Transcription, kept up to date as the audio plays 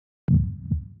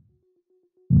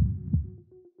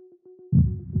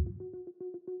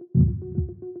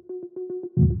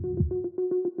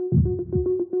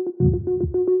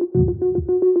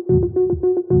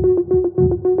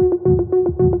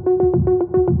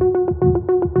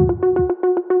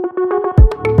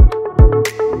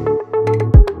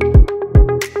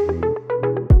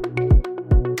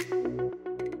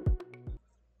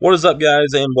What is up,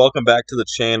 guys, and welcome back to the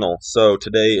channel. So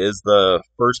today is the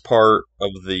first part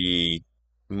of the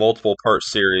multiple part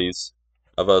series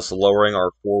of us lowering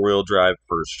our four-wheel drive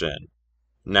first gen.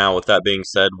 Now, with that being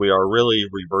said, we are really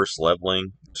reverse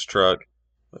leveling this truck,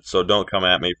 so don't come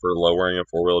at me for lowering a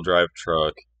four-wheel drive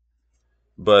truck.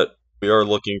 But we are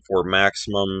looking for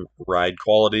maximum ride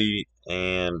quality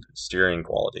and steering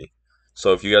quality.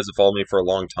 So if you guys have followed me for a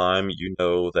long time, you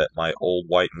know that my old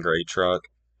white and gray truck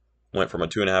went from a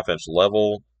 2.5 inch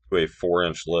level to a 4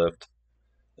 inch lift,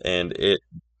 and it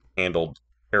handled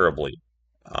terribly.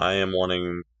 I am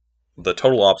wanting the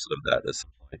total opposite of that,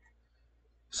 essentially.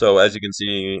 So as you can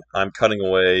see, I'm cutting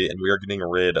away, and we are getting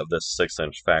rid of this 6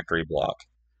 inch factory block.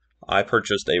 I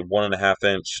purchased a 1.5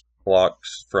 inch block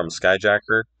from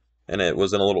Skyjacker, and it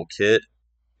was in a little kit,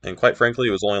 and quite frankly,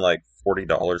 it was only like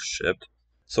 $40 shipped.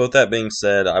 So with that being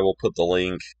said, I will put the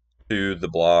link to the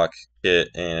block kit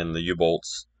and the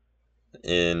U-bolts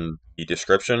in the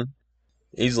description.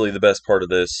 Easily the best part of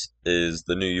this is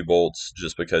the new U-bolts,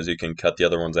 just because you can cut the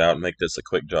other ones out and make this a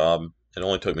quick job. It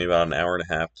only took me about an hour and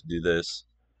a half to do this.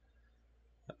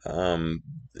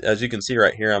 As you can see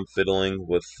right here, I'm fiddling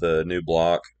with the new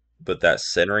block, but that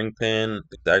centering pin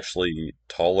is actually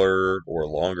taller or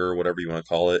longer, whatever you want to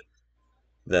call it,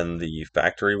 than the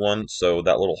factory one. So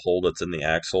that little hole that's in the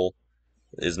axle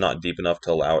is not deep enough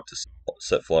to allow it to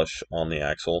sit flush on the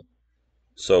axle.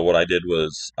 So what I did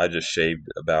was I just shaved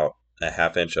about a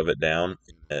 1/2 inch of it down.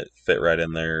 It fit right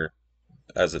in there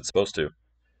as it's supposed to.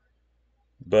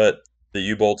 But the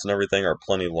U-bolts and everything are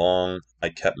plenty long. I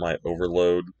kept my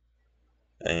overload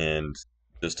and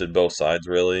just did both sides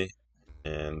really,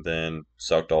 and then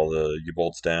sucked all the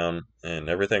U-bolts down, and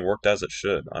everything worked as it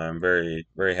should. I'm very,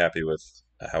 very happy with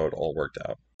how it all worked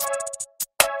out.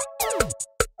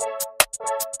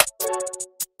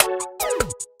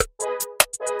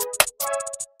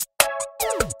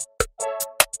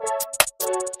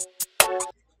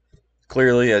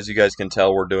 Clearly, as you guys can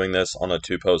tell, we're doing this on a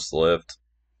 2-post lift.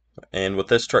 And with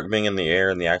this truck being in the air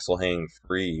and the axle hanging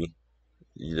free,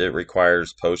 it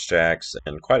requires post jacks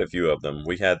and quite a few of them.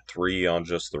 We had 3 on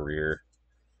just the rear.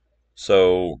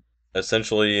 So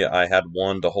essentially, I had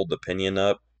one to hold the pinion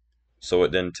up so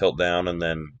it didn't tilt down and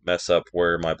then mess up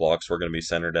where my blocks were going to be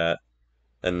centered at,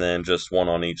 and then just one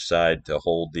on each side to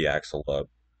hold the axle up.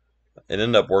 It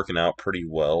ended up working out pretty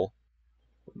well,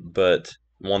 but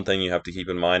one thing you have to keep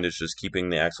in mind is just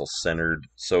keeping the axle centered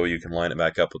so you can line it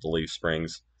back up with the leaf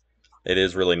springs. It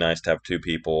is really nice to have 2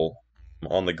 people.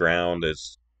 On the ground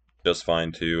is just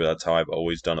fine too. That's how I've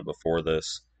always done it before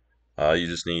this. You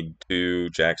just need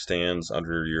 2 jack stands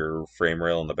under your frame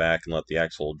rail in the back and let the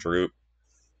axle droop.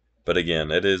 But again,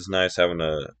 it is nice having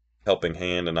a helping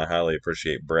hand, and I highly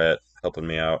appreciate Brett helping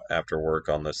me out after work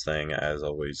on this thing, as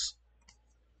always.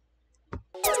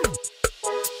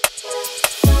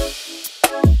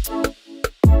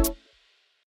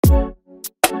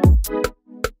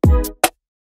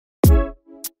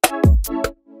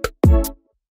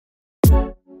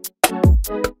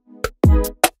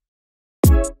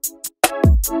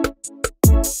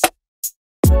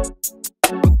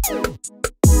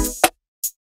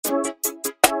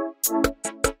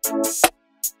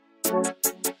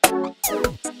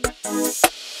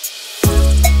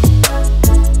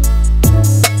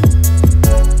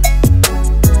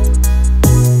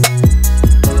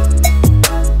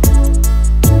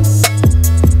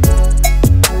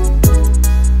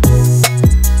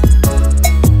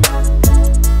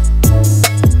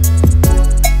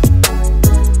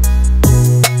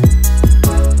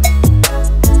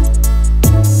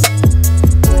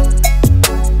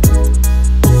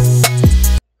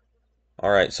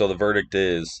 Alright, so the verdict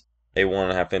is a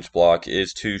 1.5 inch block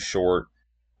is too short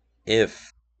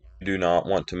if you do not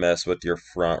want to mess with your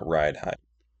front ride height.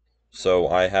 So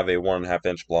I have a 1.5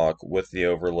 inch block with the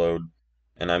overload,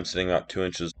 and I'm sitting about 2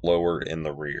 inches lower in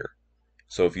the rear.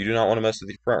 So if you do not want to mess with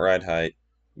your front ride height,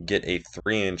 get a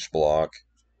 3-inch block,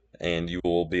 and you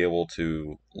will be able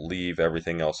to leave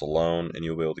everything else alone, and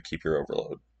you'll be able to keep your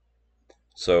overload.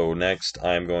 So next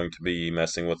I'm going to be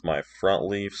messing with my front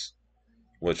leaves,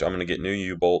 which I'm going to get new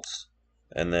U-bolts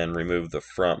and then remove the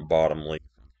front bottom leaf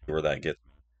where that gets.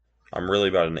 I'm really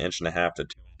about 1.5 to 2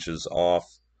 inches off,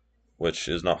 which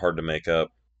is not hard to make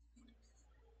up,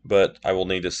 but I will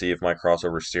need to see if my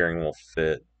crossover steering will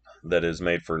fit. that is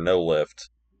made for no lift,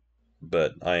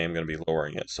 but I am going to be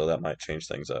lowering it, so that might change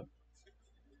things up.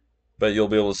 But you'll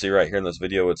be able to see right here in this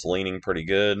video, it's leaning pretty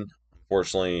good.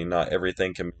 Fortunately, not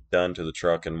everything can be done to the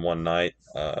truck in one night.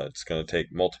 It's going to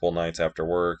take multiple nights after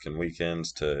work and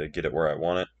weekends to get it where I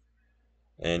want it.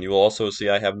 And you will also see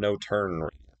I have no turn.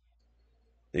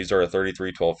 These are a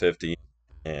 33 1250,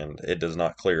 and it does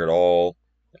not clear at all,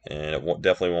 and it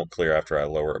definitely won't clear after I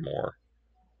lower it more.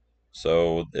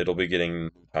 So it'll be getting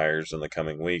tires in the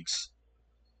coming weeks.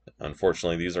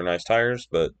 Unfortunately, these are nice tires,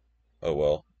 but oh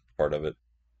well, part of it.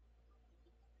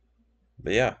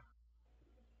 But yeah,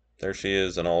 there she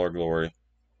is in all her glory.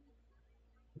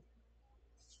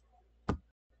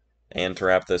 And to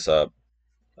wrap this up,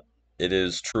 it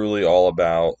is truly all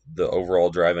about the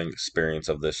overall driving experience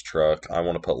of this truck. I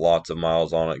want to put lots of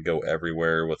miles on it, go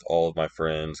everywhere with all of my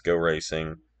friends, go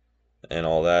racing, and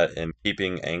all that. And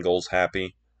keeping Angles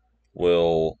happy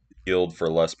will yield for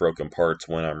less broken parts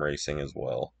when I'm racing as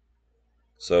well.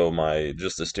 So my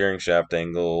just the steering shaft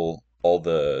angle, all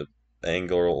the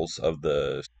angles of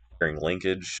the steering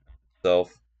linkage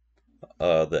itself,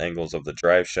 the angles of the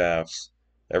drive shafts,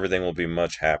 everything will be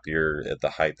much happier at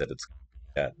the height that it's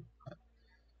at.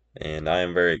 And I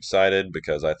am very excited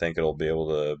because I think it'll be able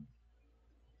to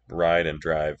ride and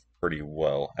drive pretty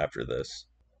well after this.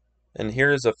 And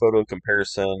here's a photo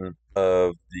comparison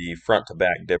of the front to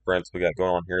back difference we got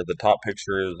going on here. The top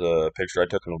picture is a picture I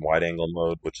took in wide angle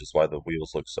mode, which is why the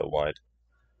wheels look so wide.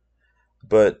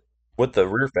 But with the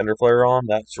rear fender flare on,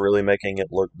 that's really making it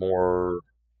look more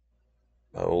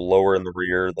lower in the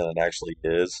rear than it actually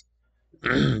is.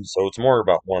 So it's more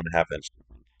about 1.5 inch.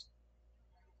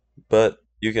 But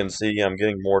you can see I'm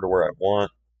getting more to where I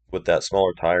want. With that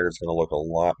smaller tire, it's going to look a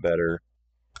lot better.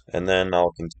 And then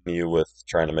I'll continue with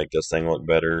trying to make this thing look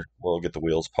better. We'll get the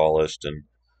wheels polished and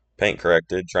paint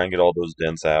corrected, try and get all those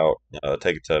dents out,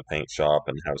 take it to a paint shop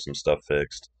and have some stuff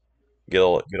fixed. Get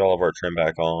all of our trim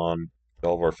back on, get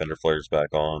all of our fender flares back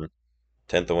on,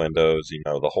 tint the windows,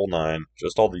 the whole nine,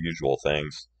 just all the usual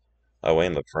things. Oh,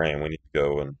 and the frame, we need to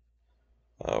go and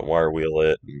wire wheel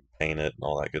it and paint it and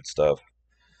all that good stuff.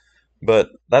 But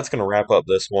that's going to wrap up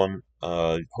this one.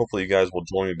 Hopefully, you guys will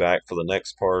join me back for the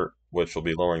next part, which will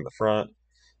be lowering the front.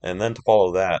 And then to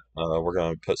follow that, we're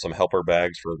going to put some helper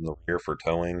bags for the rear for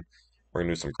towing. We're going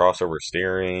to do some crossover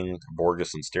steering,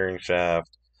 Borgeson steering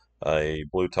shaft, a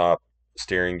blue top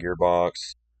steering gearbox,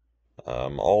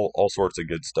 all sorts of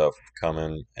good stuff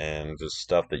coming, and just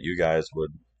stuff that you guys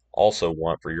would also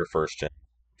want for your first gen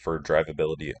for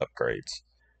drivability upgrades.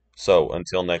 So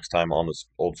until next time on this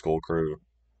old school crew,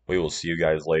 we will see you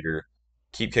guys later.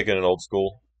 Keep kicking it old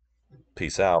school.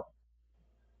 Peace out.